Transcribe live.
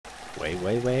Way.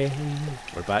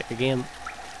 We're back again.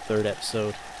 Third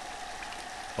episode.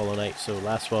 Hollow Knight. So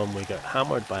last one we got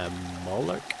hammered by a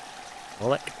Moloch.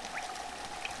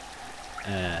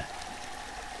 And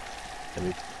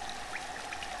we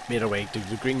made our way to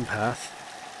the Greenpath.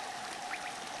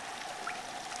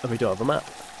 And we don't have a map.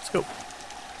 Let's go.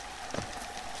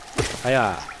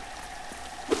 Hiya.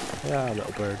 Hiya,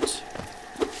 little birds.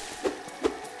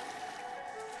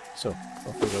 So,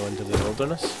 off we go into the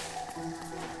wilderness.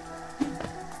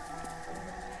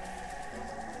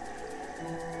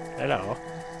 Hello.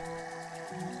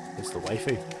 It's the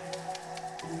waifu.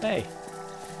 Hey.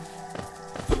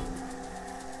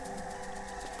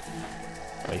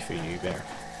 Waifu, you bear.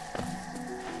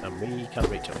 And we can't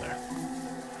reach up there.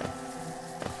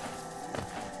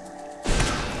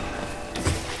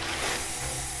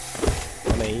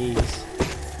 Please.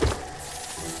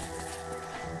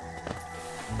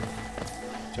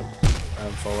 Jump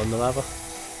and fall in the lava.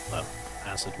 Well,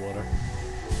 acid water.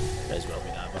 May as well be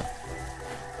lava.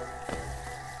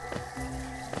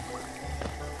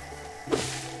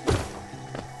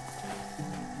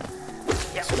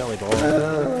 Smelly ball.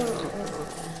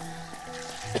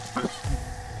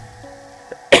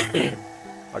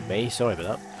 Pardon me, sorry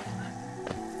about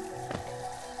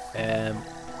that.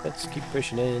 Let's keep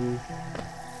pushing in.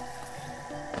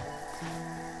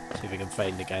 See if we can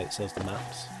find the guy that sells the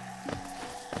maps.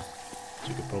 So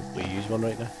we could probably use one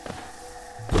right now.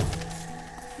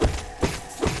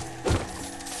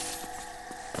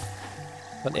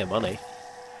 Plenty of money.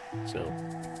 So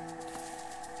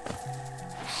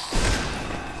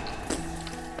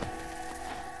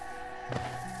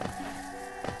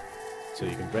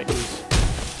you can break these,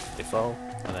 they fall,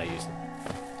 and I use them.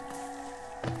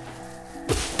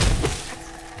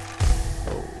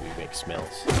 Oh, we make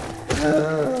smells.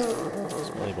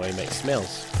 Smelly boy makes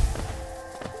smells.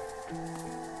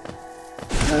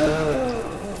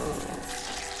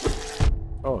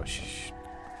 Oh, shh.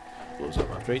 Blows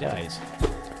up after he dies.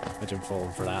 Imagine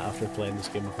falling for that after playing this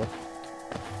game before.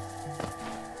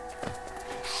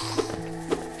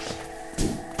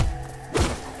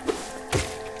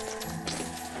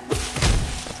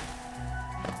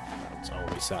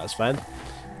 Satisfying.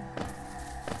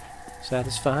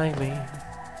 Satisfy me.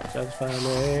 Satisfy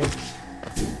me.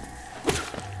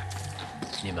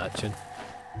 Can you imagine?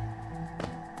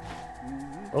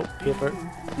 Oh, paper.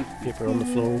 Paper on the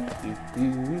floor.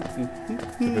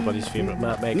 Everybody's favourite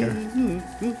map maker.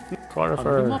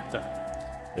 Cornifer.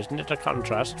 Isn't it a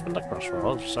contrast from the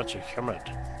crossroads? Such a humid,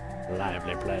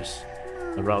 lively place.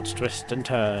 The roads twist and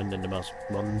turn in the most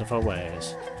wonderful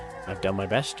ways. I've done my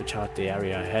best to chart the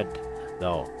area ahead.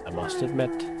 Though, I must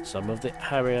admit, some of the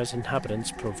area's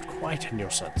inhabitants proved quite a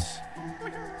nuisance.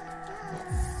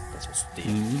 That's a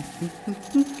steal.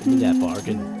 Give me that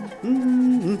bargain.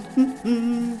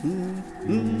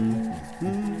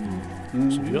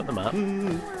 So we got the map.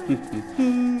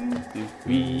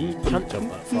 We can't jump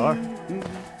that far.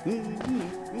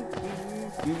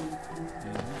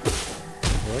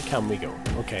 Where can we go?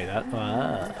 Okay, that...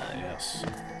 Ah, yes.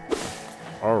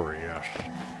 Oh, yes.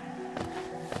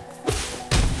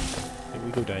 We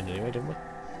go down anyway, didn't we?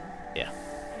 Yeah.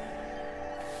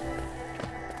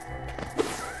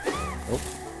 Oh,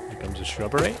 here comes a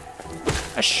shrubbery.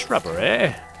 A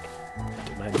shrubbery!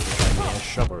 Don't mind if you find me a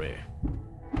shrubbery.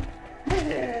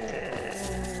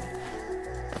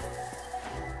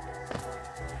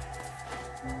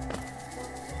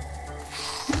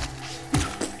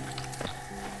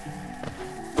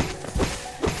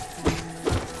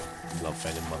 Love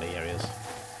finding money areas.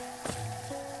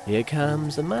 Here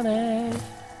comes the money.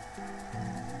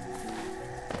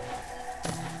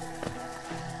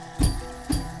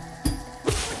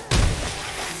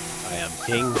 I am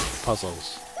King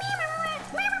Puzzles.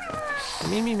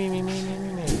 Me.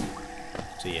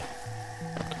 See ya.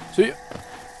 See ya.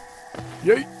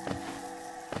 Yay.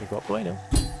 We got away now.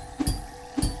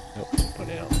 Nope, put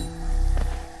it out.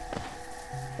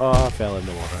 Oh, I fell in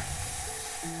the water.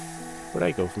 Where'd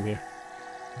I go from here?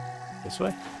 This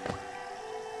way?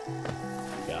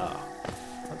 Yeah,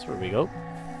 that's where we go.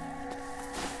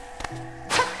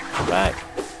 Right.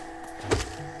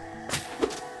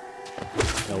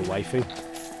 The waifu.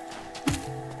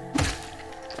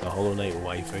 The Hollow Knight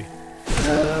waifu.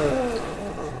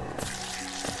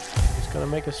 He's gonna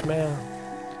make a smell.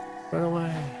 Run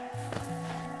away.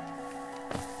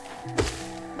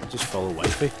 Just follow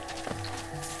waifu.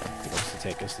 He wants to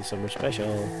take us to somewhere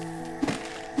special.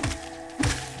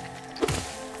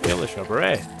 Kill the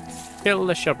shrubbery. Kill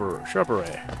the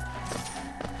shrubbery.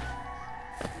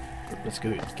 Let's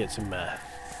go get some monies.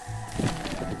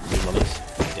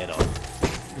 Dead on.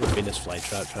 Venus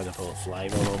flytrap trying to pull a fly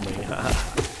one on me.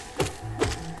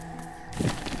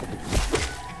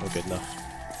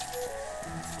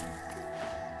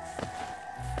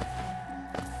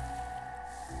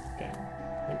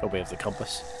 of the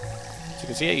compass. So you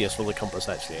can see how useful the compass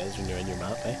actually is when you're in your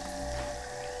map, eh?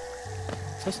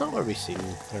 So that's not where we've seen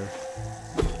her.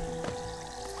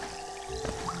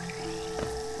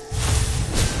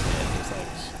 Yeah, those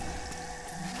things.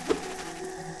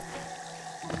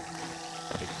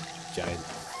 Big giant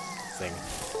thing.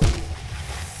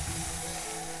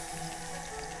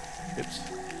 Oops.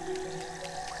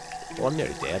 Well, I'm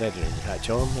nearly dead, I didn't even catch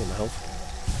on in the health.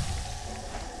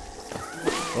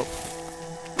 Oh.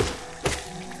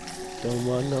 Don't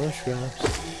want no shrubs.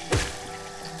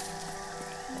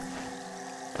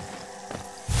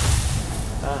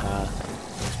 Aha.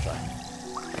 Let's try.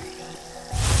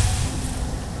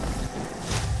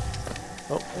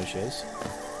 Oh, there she is.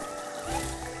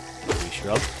 Wee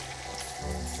shrub.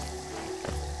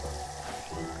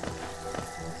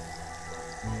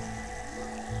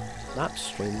 That's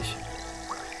strange.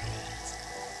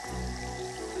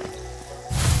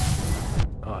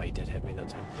 Oh, he did hit me that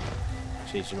time.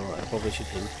 Jeez, you know what? I probably should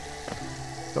heal.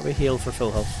 Got me healed for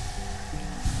full health.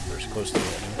 We're as close to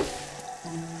it anyway.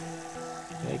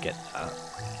 Yeah, get that.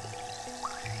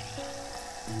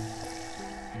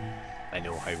 I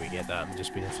know how we get that, I'm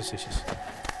just being facetious.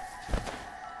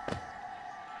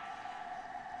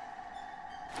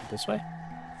 This way?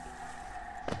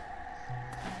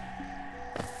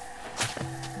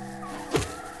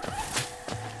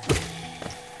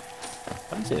 I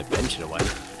haven't seen a bench in a while.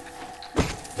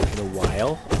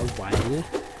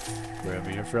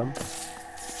 Wherever you're from.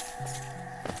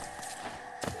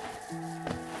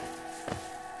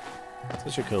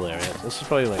 Such a cool area. This is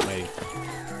probably like my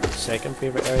second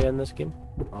favourite area in this game.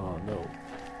 Oh no.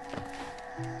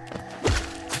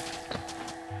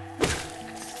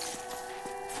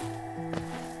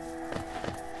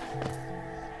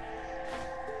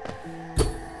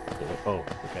 Oh,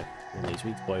 okay. And these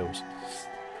wee boils.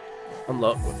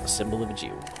 Unlock with the symbol of a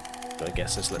geo. So I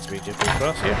guess this lets me just go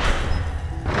across here.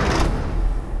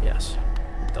 Yes,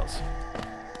 it does.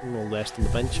 And we'll rest on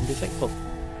the bench and be thankful.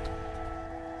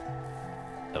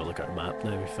 Have a look at our map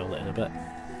now, we filled it in a bit.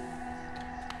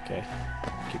 Okay,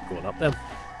 keep going up then.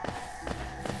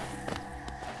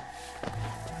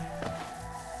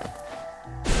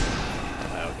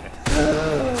 Okay.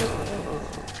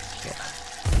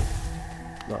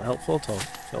 Not helpful at all.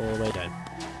 Fell all the way down.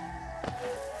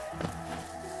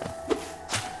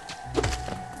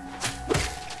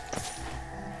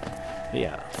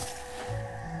 Yeah.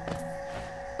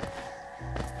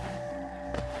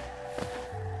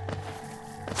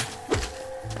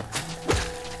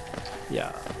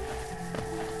 Yeah.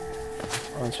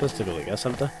 Oh, I'm supposed to go like this,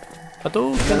 aren't I?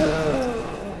 Hadouken!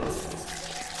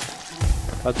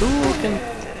 Hadouken!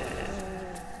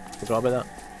 Forgot about that.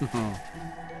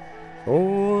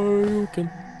 Hadouken!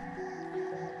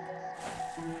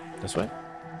 This way?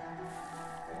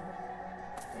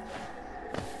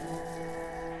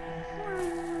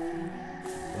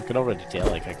 I can already tell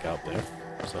like I got up there,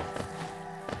 so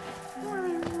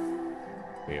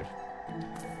weird.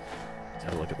 Let's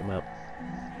have a look at the map.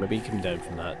 Maybe you come down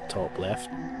from that top left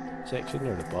section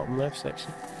or the bottom left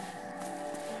section.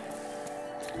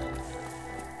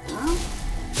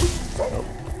 Oh,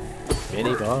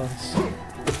 mini boss.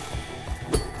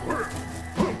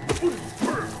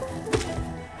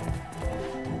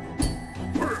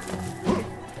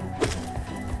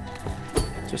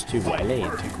 Just too wily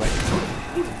and too quick.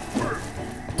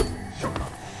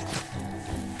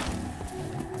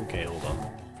 Okay, hold on.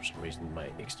 For some reason my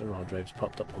external hard drive's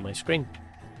popped up on my screen.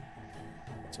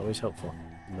 It's always helpful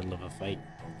in the middle of a fight.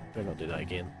 Better not do that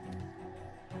again.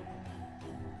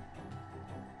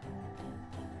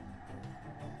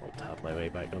 I'll tap my way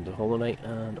back onto Hallownest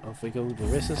and off we go to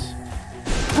races.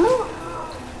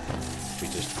 We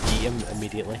just eat him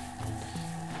immediately.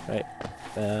 Right.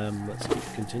 Let's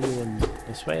keep continuing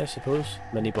this way, I suppose.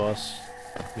 Mini boss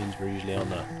means we're usually on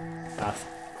the path,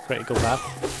 critical path.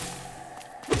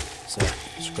 It's a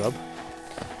scrub.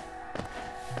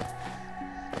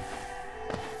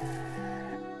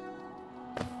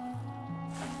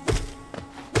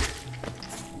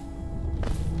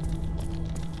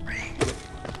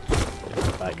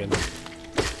 Back in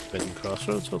Forbidden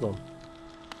Crossroads, hold on.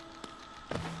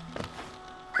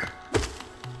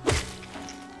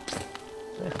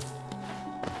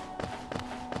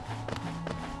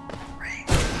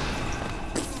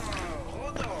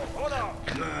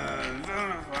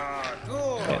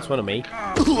 It's one of me.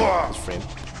 This frame.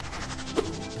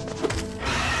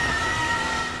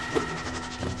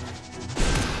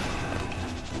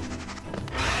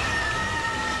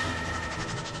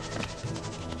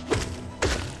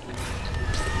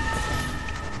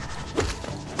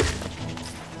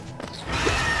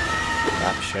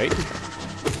 Stop shouting.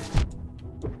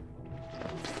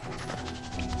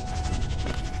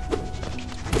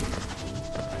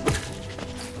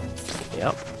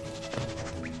 up.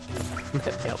 Let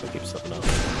me help me keep something up.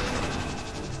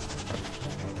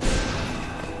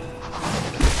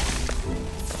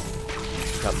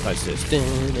 Can't press this.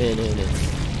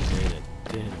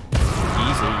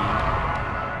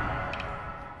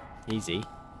 Easy. Easy.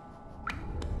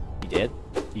 He did.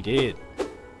 He did.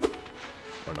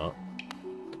 Or not.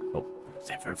 Oh, is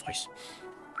that for a voice?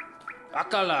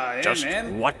 Just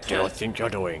what do you think you're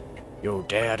doing? You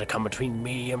dare to come between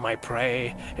me and my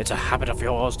prey? It's a habit of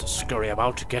yours to scurry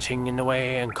about, getting in the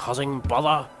way and causing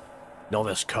bother? Know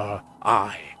this, cur.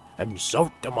 I am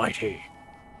Zote the Mighty.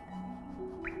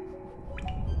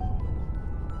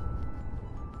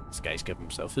 This guy's given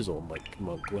himself his own, like,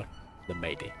 mongrel. The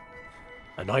Mighty.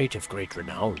 A knight of great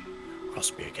renown.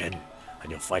 Cross me again, and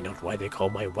you'll find out why they call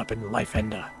my weapon Life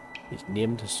Ender. He's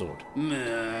named his sword.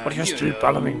 What are you still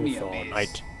bellowing me for,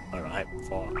 knight? Alright,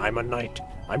 for I'm a knight.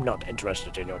 I'm not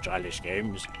interested in your childish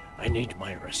games. I need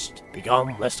my rest.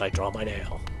 Begone, lest I draw my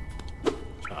nail.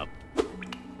 Shut up.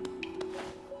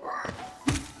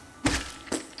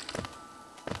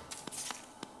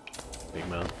 Big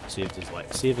man saved his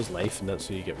life. Save his life, and that's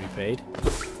how you get repaid.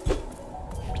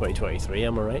 2023,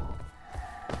 am I right?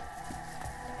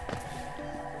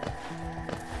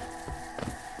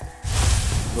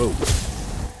 Whoa.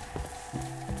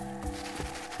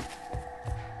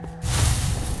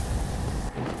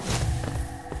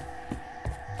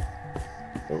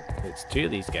 Oh, it's two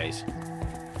of these guys.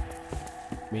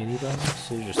 Mini boss,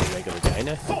 so you're just a regular guy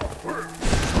now.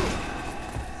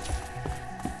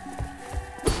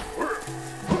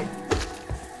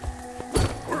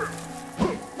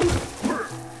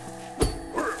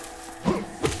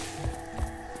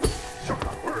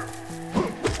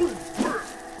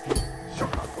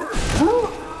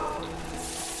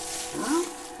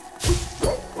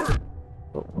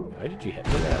 How did you hit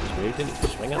me there? That was weird, didn't you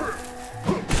swing up?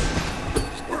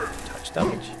 Just touch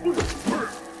damage.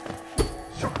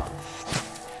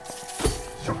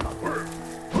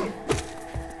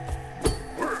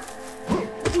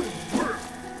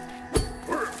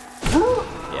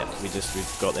 Yeah,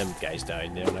 we've got them guys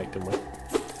down there, like, don't we?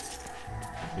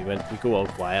 We go all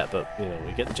quiet, but, you know,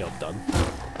 we get the job done.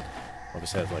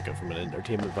 Obviously, I'd like it from an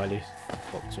entertainment value,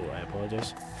 so I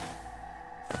apologise.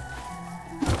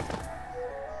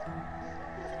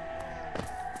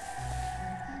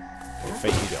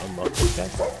 Fight you to unlock this guy.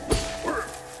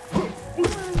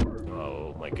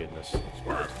 Oh my goodness, it's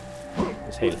bad.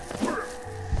 It's heal.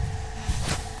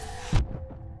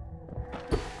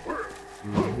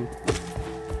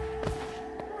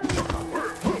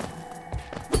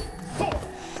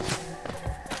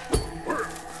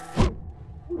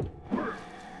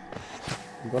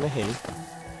 I'm gonna heal.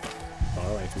 Far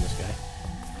away from this guy.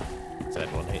 Is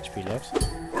that 1 HP left?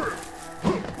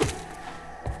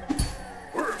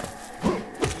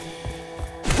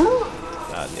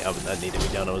 That needed to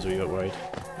be done, I was a wee bit worried.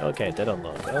 Okay, it did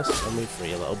unlock us, and we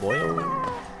free a little boy.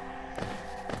 Oh.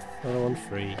 Another one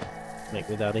free. Make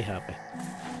the daddy happy.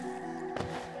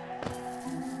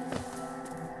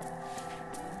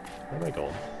 Where am I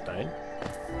going? Down?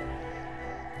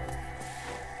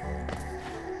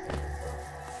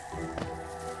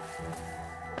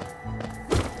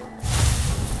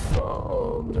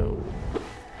 Oh no.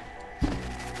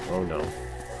 Oh no.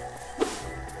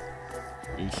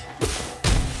 Eesh.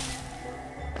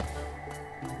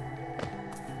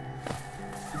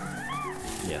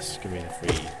 Yes, give me a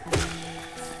free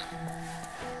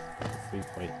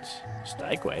 3-point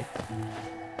stagway.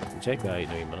 Check that out in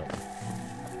a minute.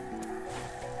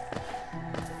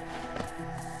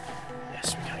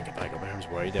 Yes, we can't get back up. I was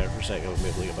worried there for a second. I wouldn't be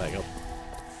able to get back up.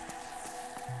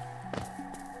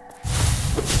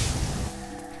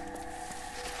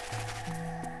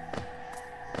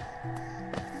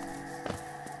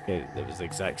 Okay, it was the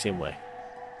exact same way.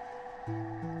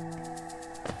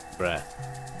 Bruh.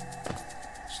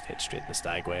 Hit straight the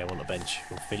stagway. I want a bench.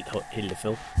 Go heal the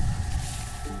fill.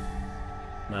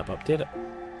 Map update it.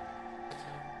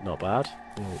 Not bad.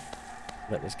 We'll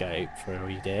let this guy out for a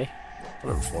wee day.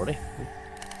 140.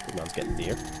 Good man's getting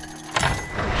deer.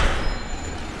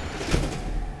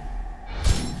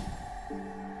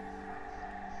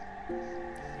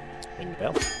 Ring the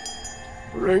bell.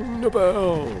 Ring the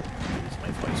bell! My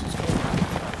voice is going.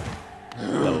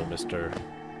 Hello, Mr.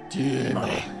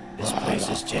 Money. This place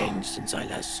has changed since I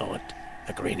last saw it.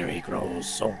 The greenery grows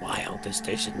so wild, the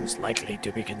station's likely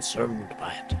to be consumed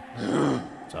by it.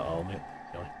 Is that all, mate?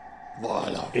 No.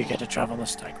 You get to travel the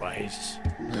stagways.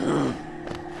 Fair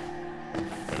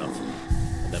enough.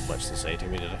 And then much to say to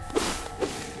me today.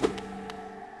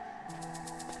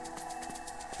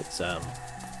 It's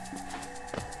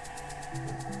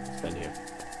in here.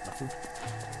 Nothing.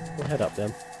 we'll head up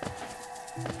then.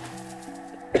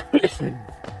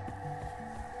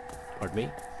 Pardon me.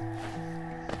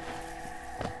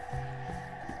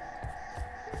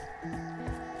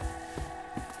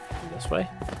 This way.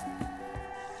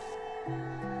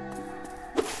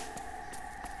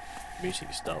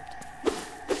 Music stopped.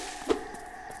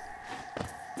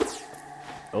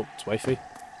 Oh, it's wifey.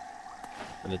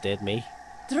 And a dead me.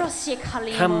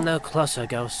 Come no closer,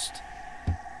 ghost.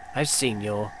 I've seen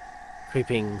you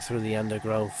creeping through the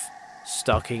undergrowth,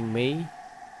 stalking me.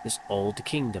 This old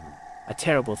kingdom. A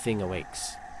terrible thing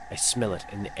awakes. I smell it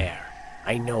in the air.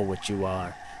 I know what you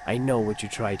are. I know what you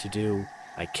try to do.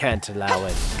 I can't allow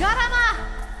it.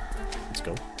 Let's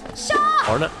go.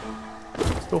 Hornet.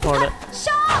 Let's go, Hornet.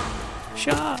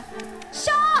 Shaw!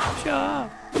 Shaw!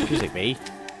 She's like me.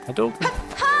 I don't.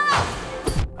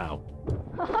 Ow.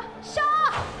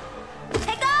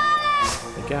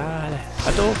 I got it.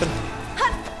 I don't.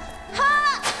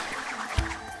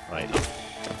 Right.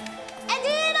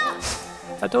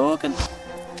 I don't.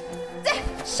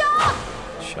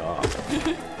 Shaw.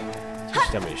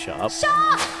 Just tell me to shut up.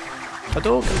 I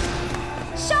don't.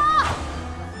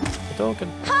 I don't.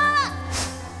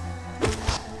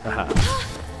 Haha.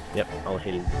 Yep, I'll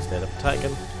heal instead of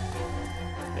attacking.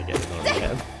 I get another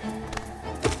again.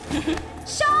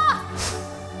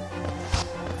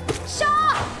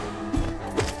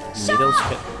 Needles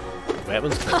kit.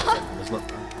 Weapons kit, isn't it?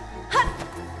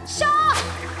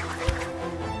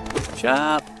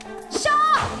 Sharp!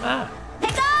 Ah!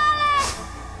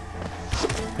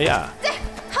 Yeah!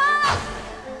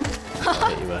 I'll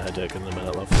hit you with a Hadouken in a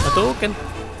minute, love. Hadouken!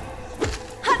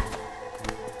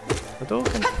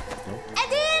 Hadouken! No.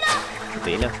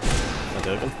 Dina.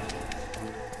 Hadouken.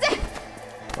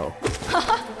 Oh.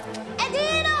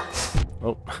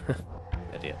 Oh.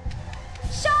 Idiot.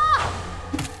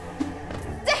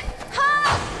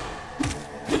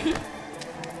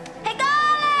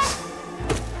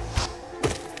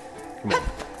 Come on.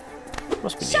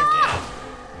 Must be near dead.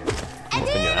 Come up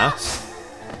in your ass.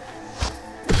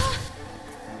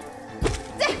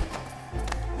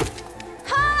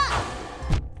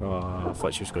 Oh, I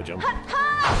thought she was going to jump.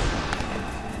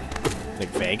 Like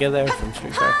Vega there from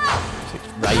Street Fighter. It's like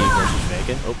Ryu versus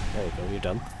Vega. Oh, there you go, you're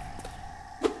done.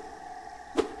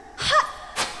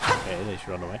 Okay, they should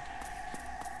run away.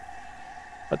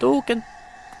 Hadouken!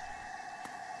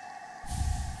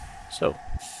 So,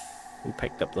 we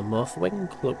picked up the Mothwing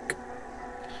Cloak.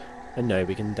 And now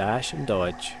we can dash and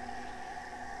dodge.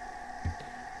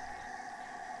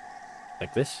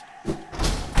 Like this.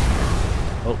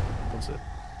 Oh, what's it?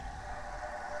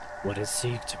 What it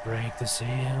seek to break the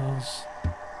seals?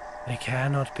 They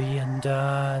cannot be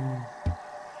undone.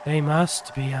 They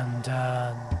must be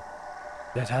undone.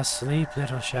 Let us sleep,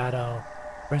 little shadow.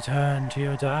 Return to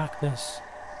your darkness.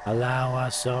 Allow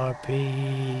us our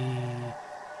peace.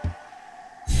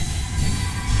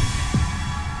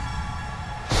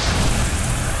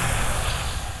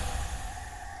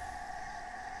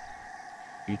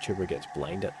 YouTuber gets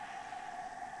blinded.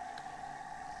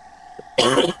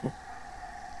 Well,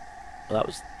 that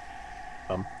was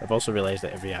I've also realised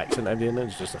that every accent I'm doing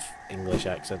is just an English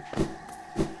accent.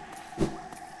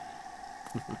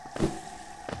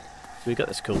 So we got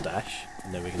this cool dash,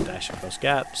 and then we can dash across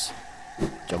gaps,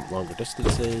 jump longer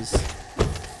distances.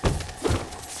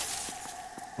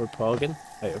 We're pogging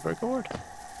out of our gourd.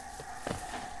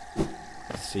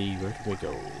 Let's see, where can we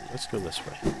go? Let's go this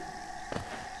way.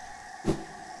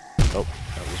 Oh,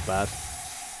 that was bad.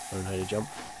 Learn how to jump.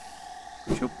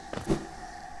 Shoop.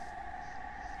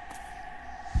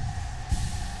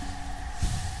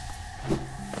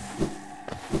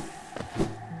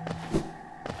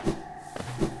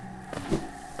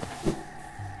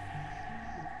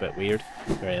 Bit weird.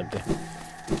 Very empty.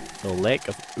 The Lake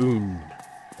of Oon.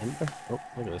 Enter. Oh,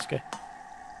 look at this guy.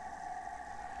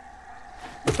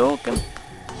 A token.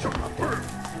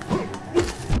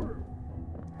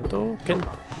 A token.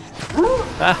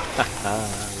 Ha ha ha.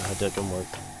 I had him work.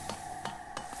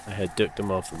 I had duked him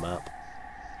off the map.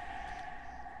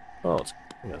 Oh, look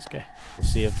at this guy. We'll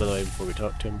save by the way before we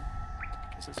talk to him.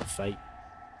 Because it's a fight.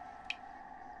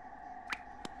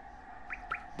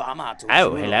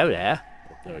 Oh, hello there.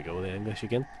 There we go, the English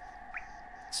again.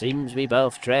 Seems we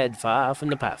both tread far from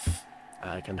the path.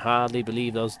 I can hardly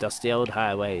believe those dusty old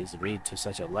highways lead to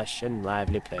such a lush and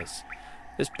lively place.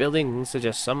 This building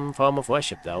suggests some form of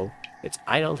worship, though. Its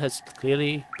idol has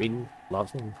clearly been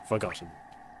long forgotten.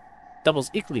 Doubles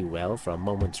equally well for a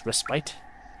moment's respite.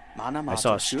 I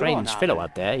saw a strange fellow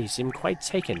out there. He seemed quite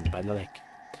taken by the lake.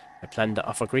 I planned to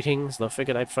offer greetings, though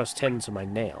figured I'd first tend to my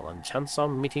nail, and chance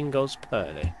on meeting goes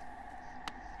poorly.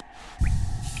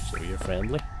 So you're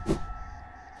friendly?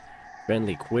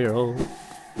 Friendly squirrel.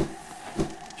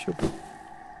 Sure.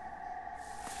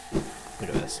 Look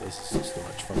at this. This is so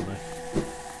much fun now.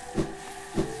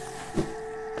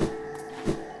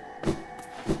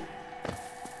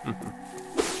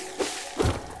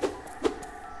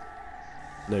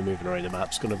 Now moving around the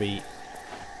map's going to be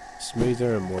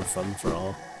smoother and more fun for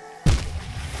all.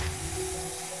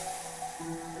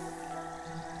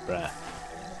 Bruh.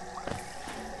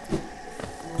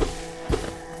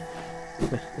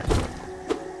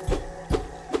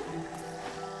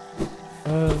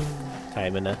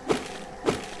 Timing it.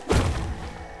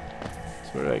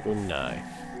 So where do I go now?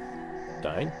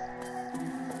 Down?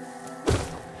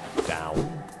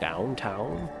 Down?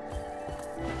 Downtown?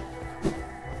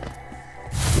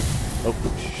 Oh,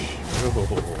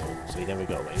 so he never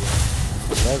got away with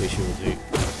it. Now we should do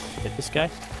hit this guy.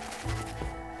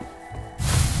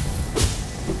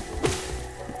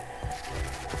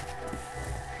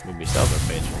 I mean, we still have our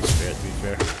vengeful spirit, to be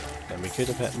fair. And we could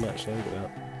have hit him actually, look at that.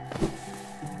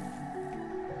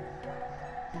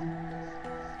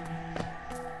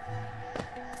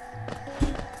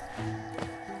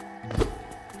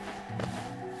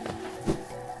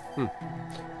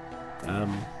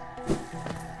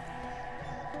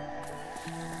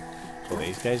 So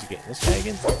these guys are getting this guy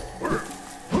again?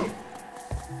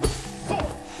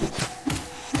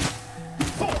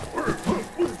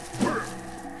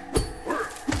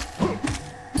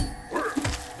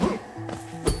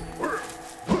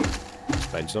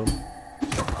 Find some.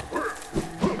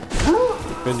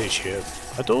 Finish him.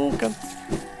 A token.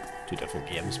 Two different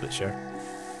games, but sure.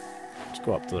 Let's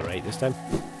go up to the right this time.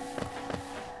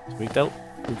 So we got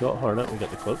Hornet, we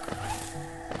got the cloak.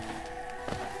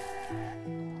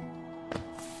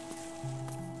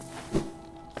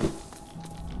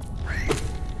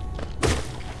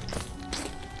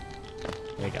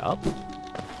 Can I get up?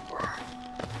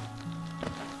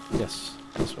 Yes,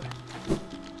 this way.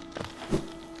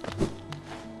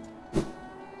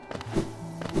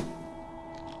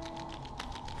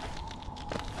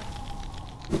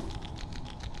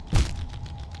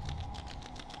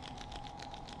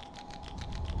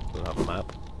 Don't have a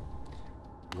map.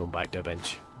 I'm going back to a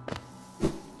bench.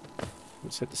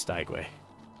 Let's hit the stag way.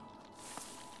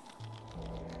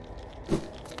 Hit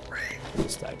the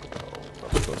stag way. Oh,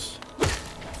 that was close.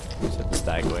 Let's hit the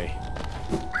stag way.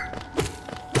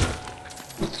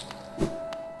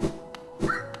 You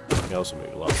can also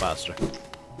move a lot faster.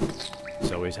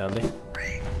 It's always handy.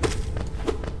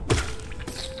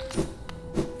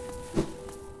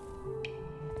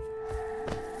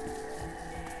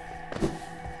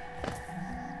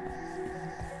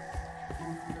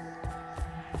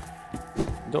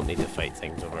 We don't need to fight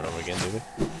things over and over again, do we?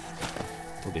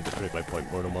 We'll need to prove my point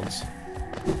more than once.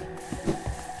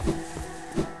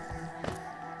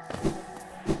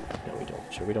 No, we don't.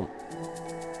 Sure we don't.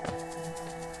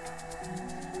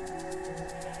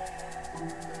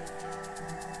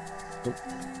 Nope.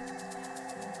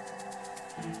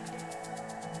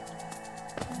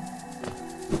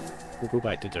 We'll go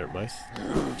back to Dirtmouth.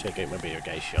 Check out my beer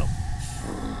guy's shop.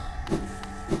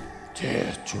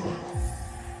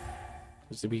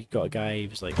 Because we got a guy who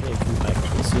was like, hey, come back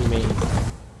and see me.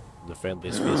 The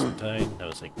friendliest face in town. I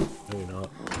was like, no you're not.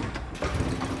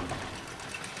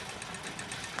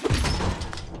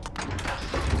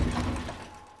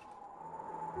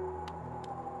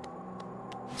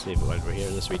 Let's see if while we're here,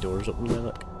 this wee door's open now,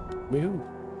 look. Woohoo!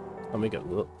 And we got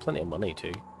plenty of money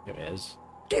too. Here it is.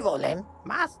 Givolin,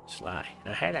 Math. Sly.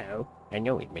 Hello. I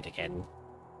know we'd meet again.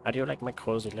 How do you like my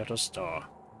cozy little store?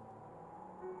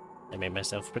 I made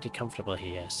myself pretty comfortable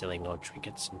here, selling old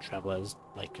trinkets and travelers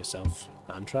like yourself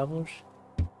and travelers.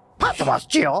 Not the most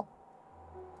Geo.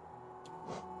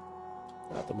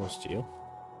 Not the most Geo.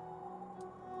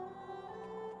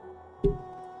 Boop,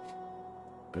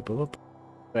 boop, boop.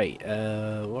 Right,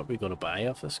 what are we going to buy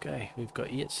off this guy? We've got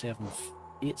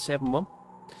 871.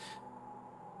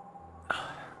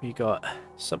 We got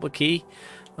simple key.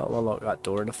 That'll unlock that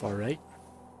door in the far right.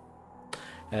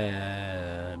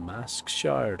 Mask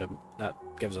shard. That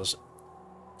gives us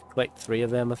collect 3 of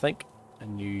them, I think,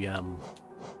 and you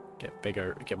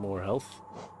get more health.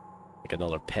 Like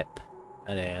another pip,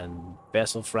 and then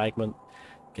vessel fragment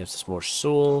gives us more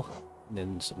soul, and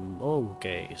then some. Oh,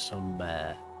 okay, some.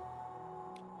 What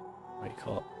do you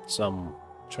call it? Some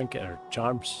trinket or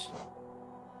charms.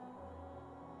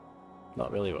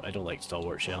 Not really. I don't like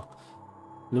stalwart shell.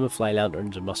 Lumifly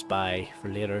lanterns a must buy for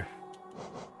later.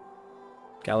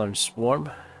 Gallon Swarm.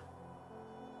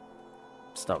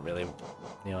 It's not really,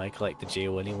 you know, I collect the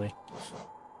Geo anyway.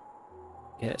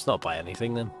 Yeah, it's not buy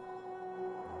anything then.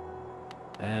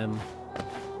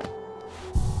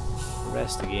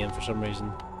 rest again for some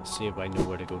reason. Let's see if I know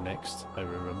where to go next. I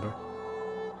remember.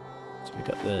 So we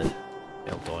got the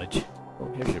L dodge.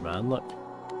 Oh, here's your man, look.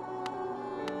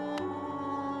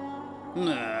 You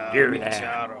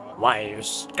there. Why are you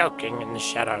skulking in the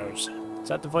shadows? Is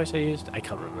that the voice I used? I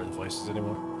can't remember the voices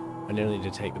anymore. I nearly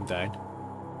need to take them down.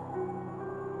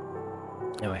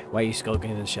 Anyway, why are you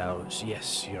skulking in the shadows?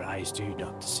 Yes, your eyes do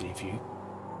not deceive you.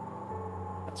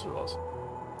 That's what it was.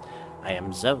 I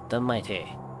am Zout the Mighty,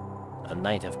 a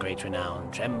knight of great renown.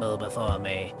 Tremble before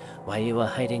me. While you were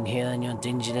hiding here in your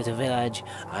dingy little village,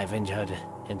 I ventured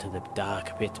into the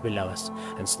dark pit below us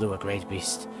and slew a great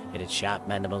beast. It had sharp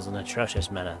mandibles and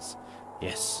atrocious manners.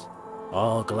 Yes,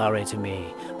 all glory to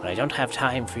me, but I don't have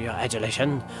time for your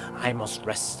adulation. I must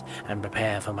rest and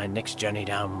prepare for my next journey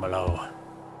down below.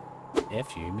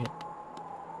 F you, mate.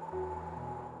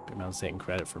 Big man's taking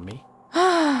credit for me.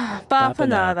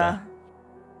 Bapanada.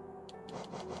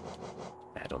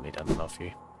 I don't need anything off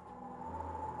you.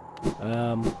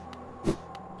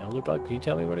 Elderbug, can you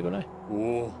tell me where to go now?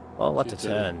 Oh, what a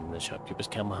turn. The shopkeeper's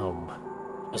come home.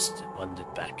 Just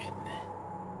wandered back in.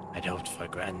 I'd hoped for a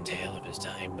grand tale of his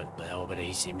time, but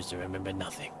he seems to remember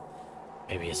nothing.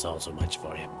 Maybe it's all so much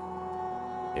for him.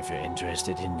 If you're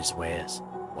interested in his wares,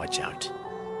 watch out.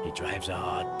 He drives a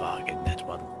hard bargain, that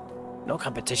one. No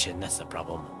competition, that's the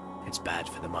problem. It's bad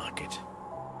for the market.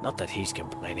 Not that he's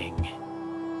complaining.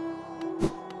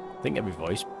 I think every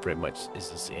voice pretty much is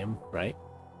the same, right?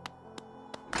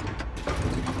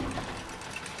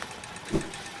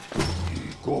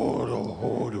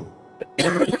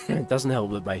 It doesn't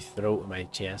help that my throat and my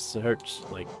chest hurts,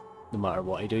 like, no matter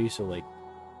what I do, so, like,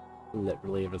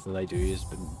 literally everything I do has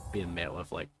been being met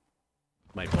with, like,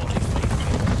 my body fighting,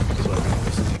 so every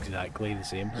voice is exactly the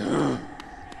same.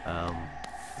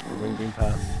 We're in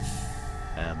Greenpath.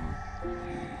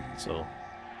 So,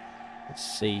 let's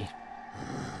see.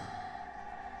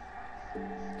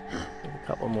 A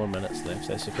couple more minutes left,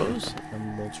 I suppose,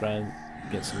 and we'll try and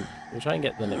get some. We'll try and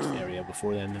get the next area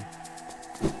before then.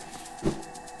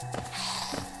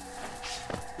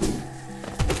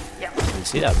 Yeah. You can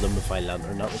see that Lumify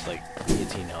lantern. That was like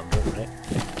 1800, right?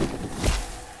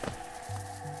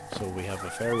 So we have a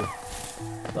fair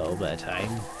little bit of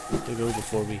time to go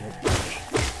before we hit.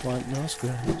 Want no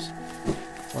scrubs.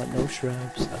 Want no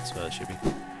shrubs. That's what it should be.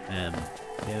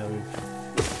 Yeah, we've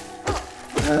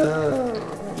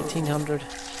 1800.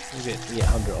 We've got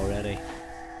 800 already.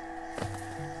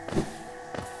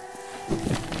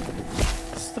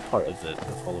 This is the part of the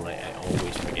Hollow Knight I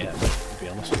always forget, to be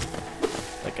honest.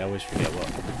 Like, I always forget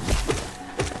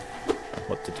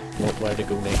where to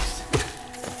go next.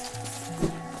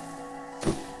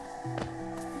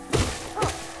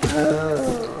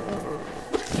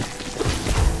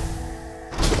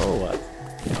 Oh, what?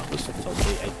 That was so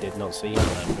filthy. I did not see him,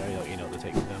 and I'm very lucky not to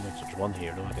take the damage. There's one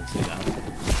here, though, I can see that.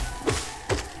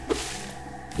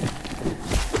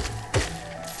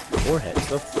 4 hits,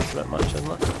 though. That's a bit much,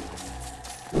 isn't it?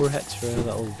 4 hits for a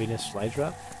little Venus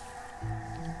flytrap.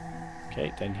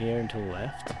 Okay, down here and to the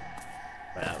left.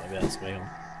 Right, maybe that's the way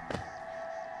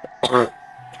on.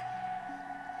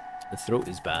 The throat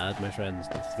is bad, my friends.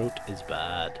 The throat is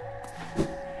bad.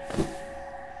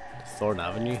 Thorn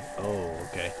Avenue? Oh,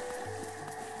 okay.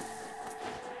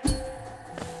 You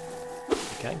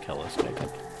can't kill this guy, can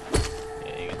you?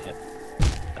 Yeah, you can hit.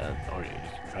 Or you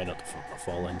can try not to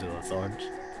fall into the thorns.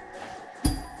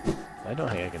 I don't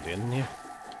think I can do anything here.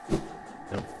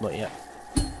 Nope, not yet.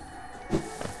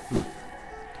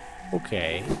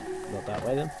 Okay, not that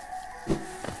way then.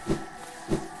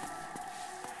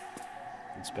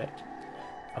 Inspect.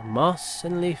 A moss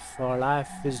and leaf for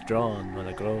life is drawn when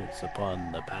it grows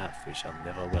upon the path we shall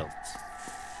never wilt.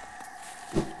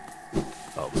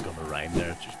 Oh, it was gonna rhyme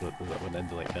there, just that went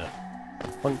into like a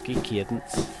funky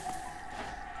cadence.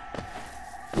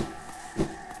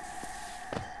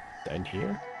 Down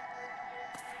here?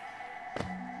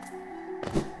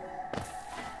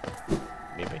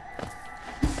 Maybe.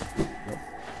 Nope.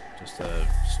 Just a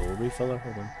soul refiller,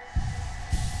 hold on.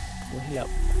 We'll heal up.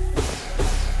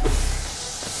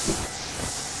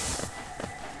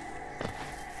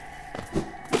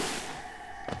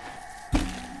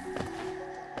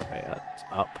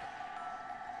 Up.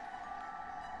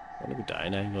 I want to go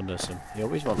down, I'm going to assume. You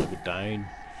always want to go down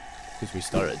because we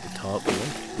start at the top, you know?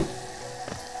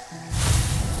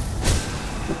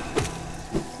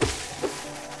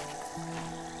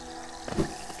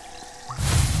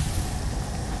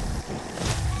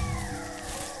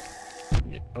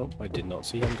 Oh, I did not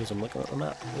see him because I'm looking at the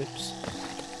map. Oops.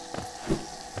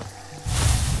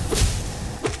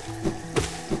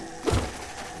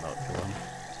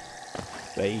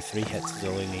 Bet you 3 hits is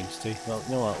all he needs to. Well,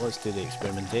 you know what, let's do the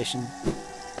experimentation.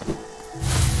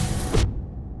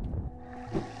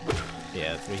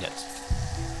 Yeah, 3 hits.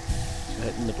 So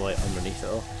hitting the boy underneath it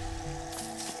all.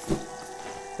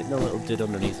 Hitting the little dude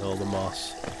underneath all the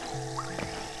moss.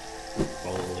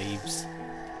 All the leaves.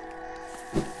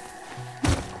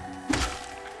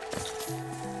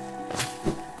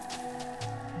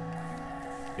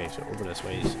 Okay, so over this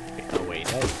way is a way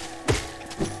down.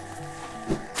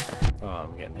 Oh,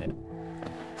 I'm getting hit.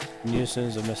 Knew as soon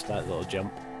as I missed that little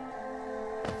jump.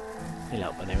 He'll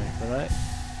help anyway, alright?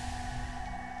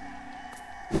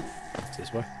 What's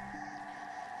this way?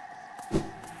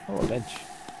 Oh, a bench.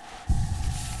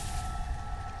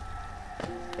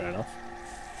 Fair enough.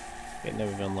 Okay, now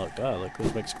we've unlocked. Ah, look,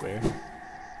 this big square.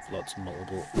 Lots of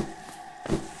multiple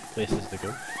places to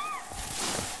go.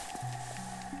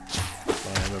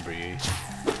 Oh, I remember you.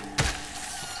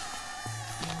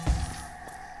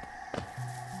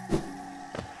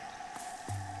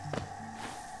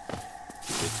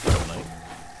 Good to go now.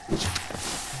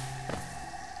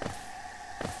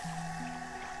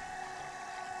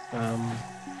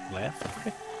 Left?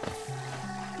 Okay.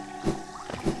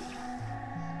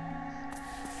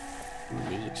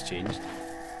 Music's changed.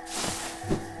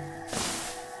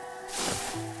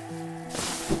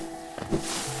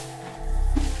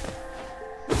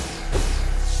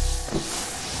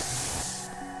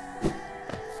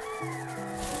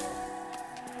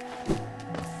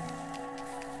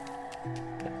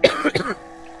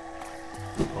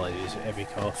 Well, I use every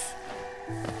cough.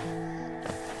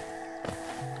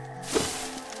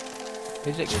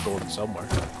 Feels like you're going somewhere.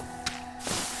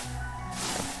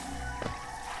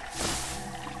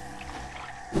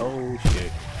 Oh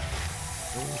shit.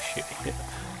 Oh shit.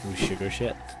 Oh sugar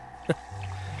shit.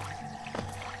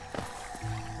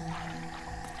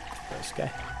 This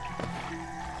guy.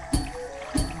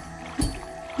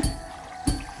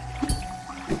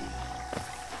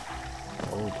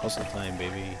 Oh, puzzle time,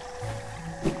 baby.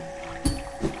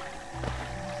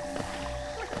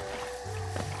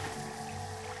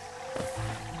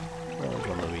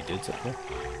 Up there.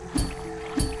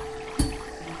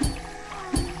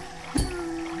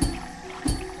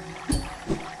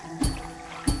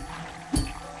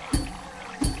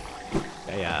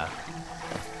 Yeah.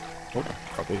 Oh,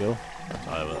 probably go.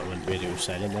 Sorry, I went radio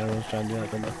silent there. I was trying to do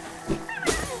that, didn't I?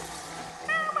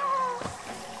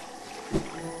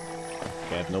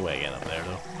 Okay, I have no way getting up there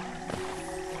though.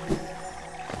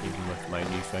 Even with my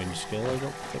newfound skill, I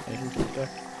don't think I can get there.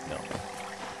 No.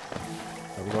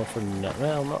 I was all for nothing.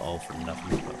 Well, not all for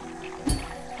nothing, but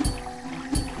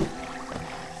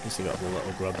at least I got the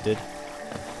little grub did.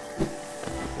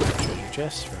 Treasure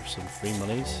chest for some free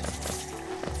monies.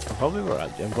 I'm going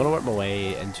to work my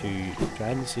way into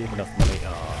trying to save enough money.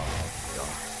 Oh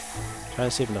god. Trying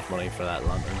to save enough money for that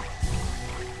lantern.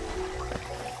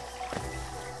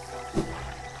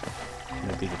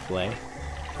 Maybe the play.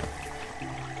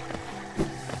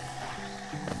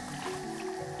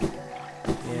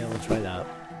 Yeah, we'll try that.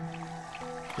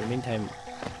 In the meantime,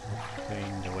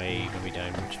 find a way maybe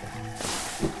down which way.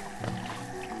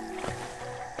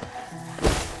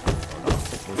 Oh no, I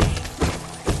think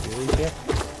there's really here.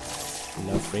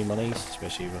 Enough free monies,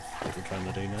 especially with what we're trying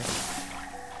to do now.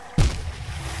 The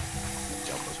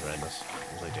jump was horrendous.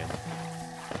 What was I doing?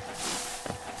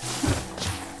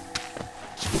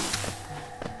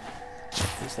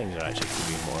 These things are actually going to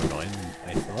be more annoying than I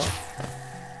thought.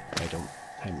 I don't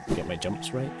get my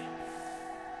jumps right.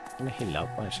 I'm gonna heal up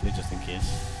actually, just in case.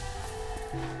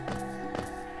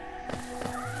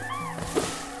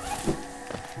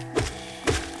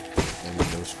 And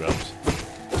no scrubs.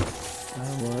 I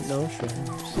want no scrubs.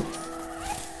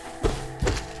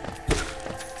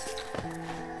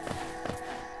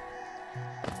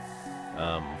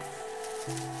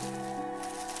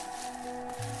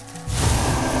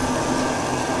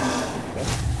 Okay.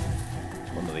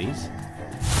 One of these.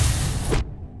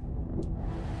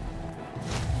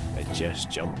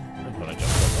 Just jump. I'm gonna jump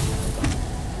over.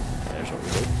 There's what we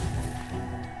do.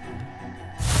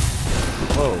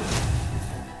 Whoa.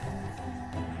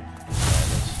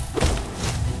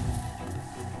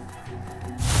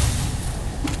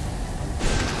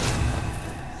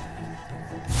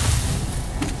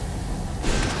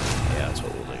 Yeah, that's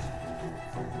what we'll do.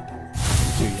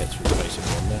 2 hits for the price of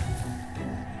 1 there.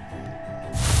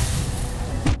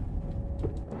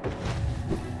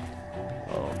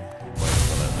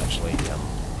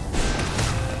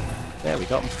 There we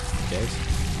got him. Cheers.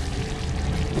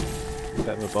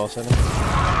 Bit of a boss in him.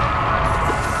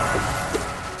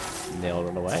 And they all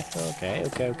run away.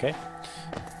 Okay.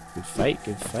 Good fight.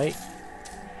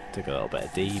 Took a little bit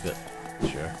of D, but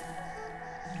sure.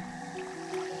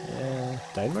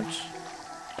 Downwards?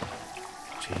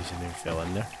 Jeez, I nearly fell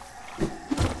in there.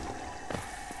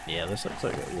 Yeah, this looks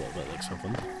like a little bit like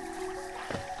something.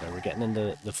 Now we're getting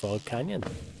into the Fog Canyon.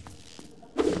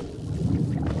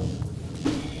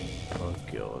 Oh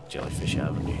god, Jellyfish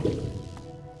Avenue.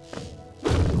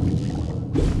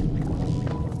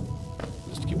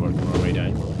 Just keep working our way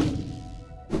down.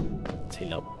 Let's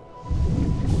heal up.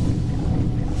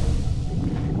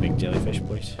 Big jellyfish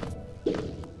boys.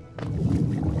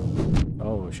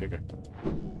 Oh, sugar.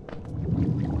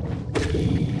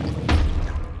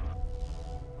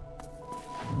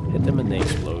 Hit them and they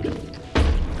explode.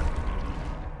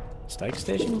 Stag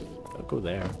station? I'll go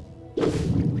there.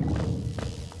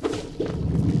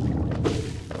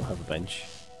 I'll have a bench.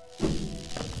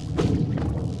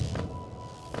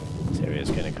 This area is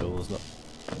kind of cool, isn't it?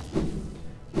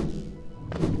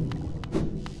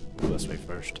 Go this way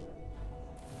first.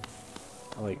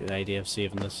 I like the idea of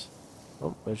saving this.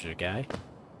 Oh, there's your guy.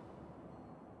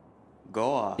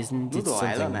 Isn't it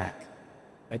something?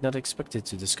 I'd not expected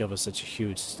to discover such a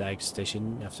huge stag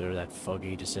station after that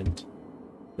foggy descent.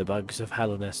 The bugs of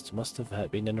Hallownest must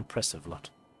have been an impressive lot,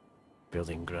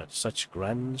 building such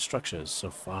grand structures so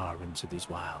far into these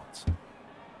wilds.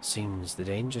 Seems the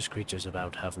dangerous creatures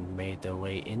about haven't made their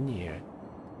way in here.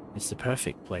 It's the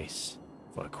perfect place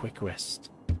for a quick rest.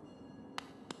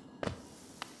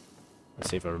 Let's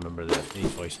see if I remember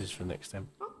these voices for next time.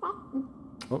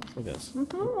 Oh, look at this.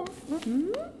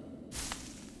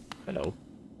 Hello.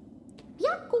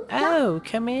 Oh,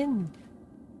 come in.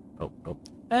 Oh, oh.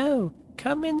 Oh,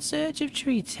 come in search of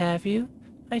treats, have you?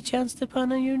 I chanced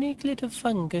upon a unique little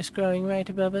fungus growing right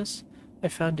above us. I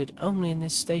found it only in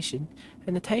this station,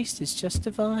 and the taste is just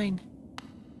divine.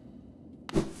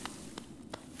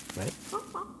 Right.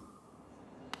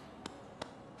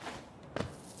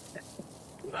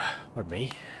 Pardon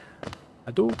me.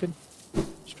 A token.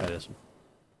 Let's try this one.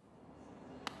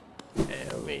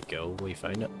 There we go, we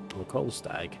found it. We'll call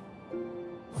Stag.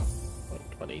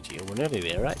 180, we're nearly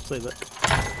there actually, but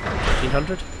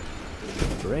 1500.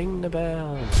 Ring the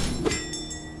bell.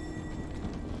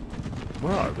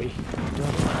 Where are we? Do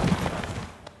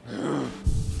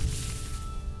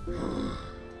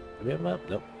we have a map?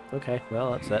 Nope. Okay,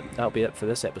 well that's it. That'll be it for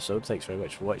this episode. Thanks very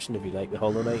much for watching. If you like the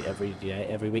Hollow Knight,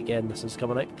 every weekend this is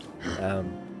coming out.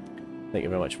 Thank you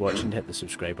very much for watching. Hit the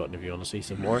subscribe button if you want to see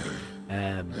some more.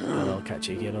 And I'll catch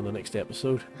you again on the next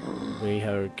episode. We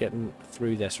are getting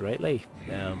through this rightly.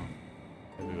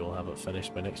 Maybe we'll have it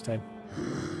finished by next time.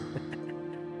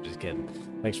 Just kidding.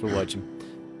 Thanks for watching.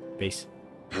 Peace.